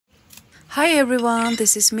Hi everyone,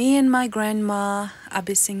 this is me and my grandma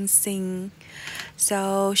Abhi Singh.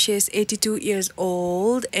 So she's 82 years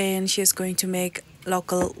old and she's going to make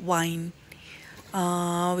local wine,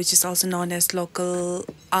 which is also known as local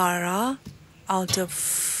Ara, out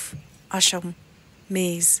of Assam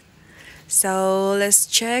maize. So let's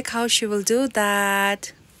check how she will do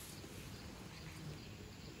that.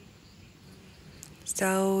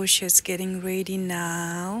 So she's getting ready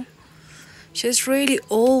now. She's really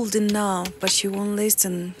old now, but she won't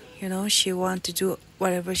listen. She want to do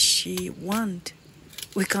whatever she want.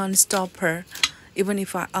 We can't stop her. Even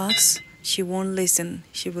if I ask, she won't listen.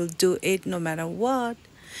 She will do it no matter what.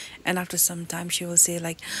 And after some time, she will say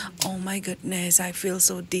like, "Oh my goodness, I feel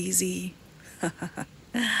so dizzy."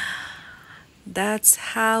 That's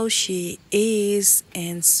how she is,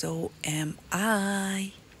 and so am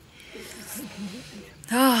I.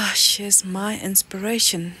 She's my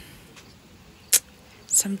inspiration.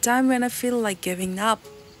 Sometimes when I feel like giving up,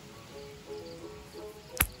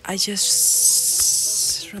 I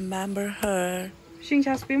just remember her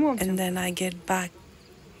and then I get back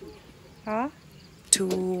to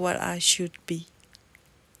what I should be.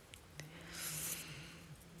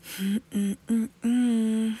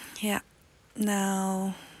 Yeah,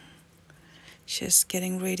 now she's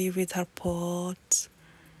getting ready with her pot.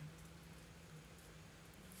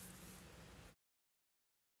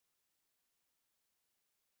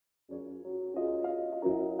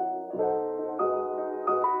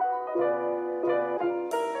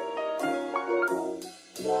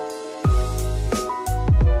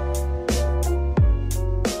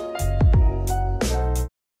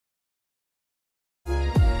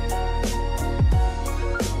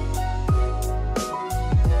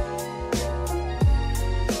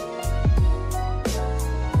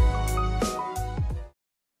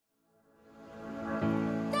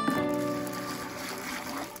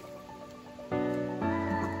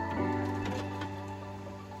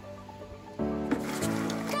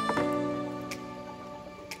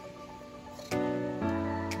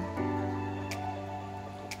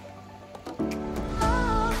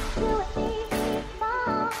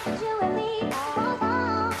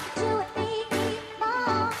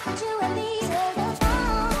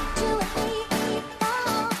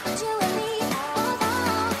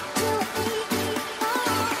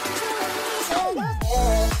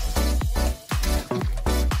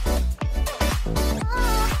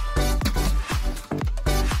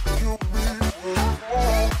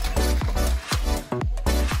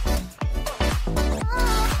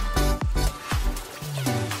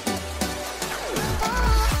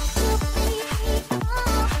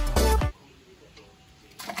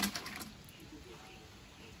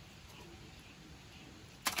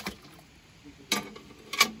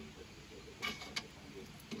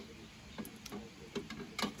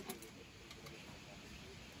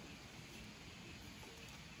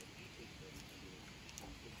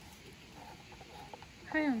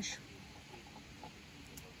 Hi, Anshu.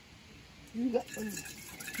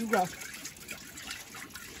 You go.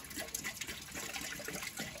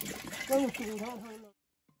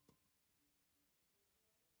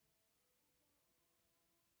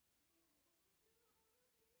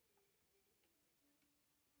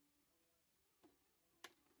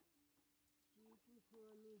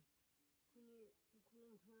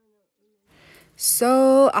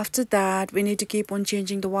 So after that, we need to keep on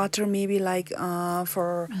changing the water, maybe like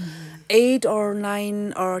for 8 or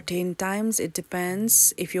 9 or 10 times. It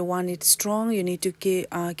depends. If you want it strong, you need to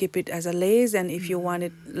keep it as a lace, and if you want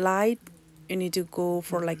it light, you need to go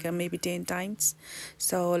for like maybe 10 times.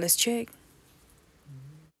 So let's check.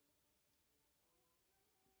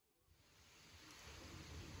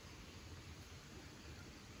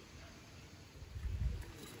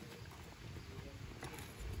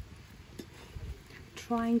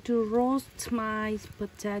 Trying to roast my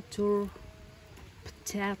potato,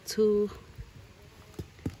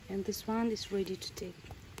 and this one is ready to take.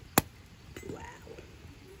 Wow.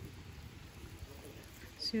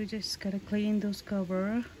 So you just gotta clean those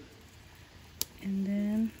cover and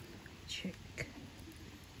then check.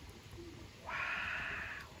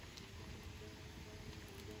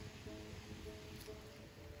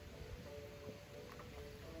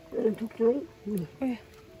 Thuốc chuối. Ôi,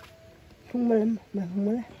 Phun mà lắm, mà không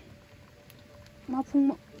mà lắm.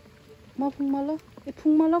 마풍말라? 이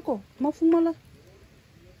풍말라고? 마풍말라?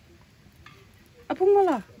 아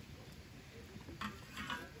풍말라?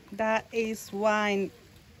 That is wine.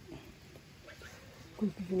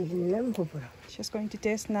 She's going to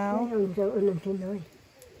taste now.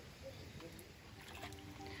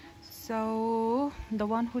 So the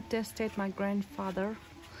one who tested my grandfather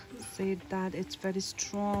said that it's very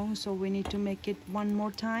strong, so we need to make it one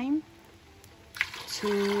more time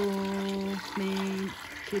to make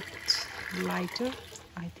it lighter,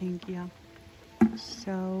 I think. Yeah,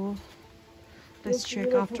 so let's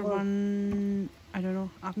check after one, I don't know,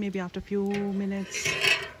 maybe after a few minutes.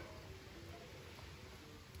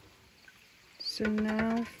 So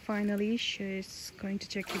now finally she's going to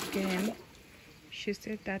check again. She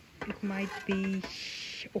said that it might be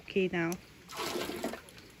okay now.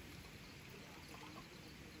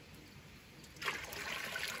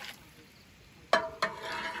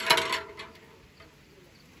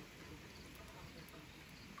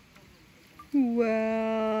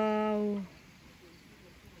 Wow,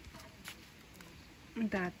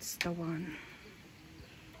 that's the one.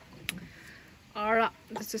 Ara,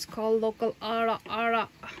 this is called local ara. Ara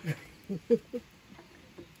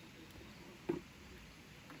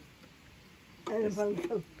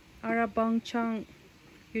bangchang.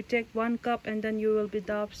 You take 1 cup and then you will be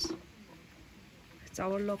dubs. It's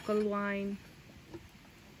our local wine.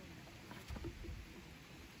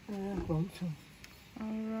 Ara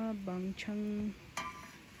bangchang.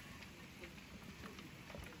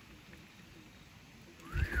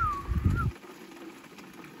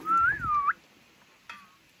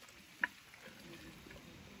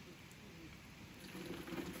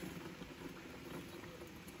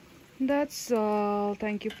 That's all.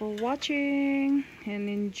 Thank you for watching and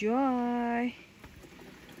enjoy.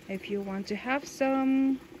 If you want to have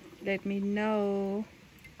some, let me know.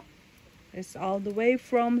 It's all the way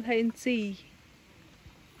from Hainsey.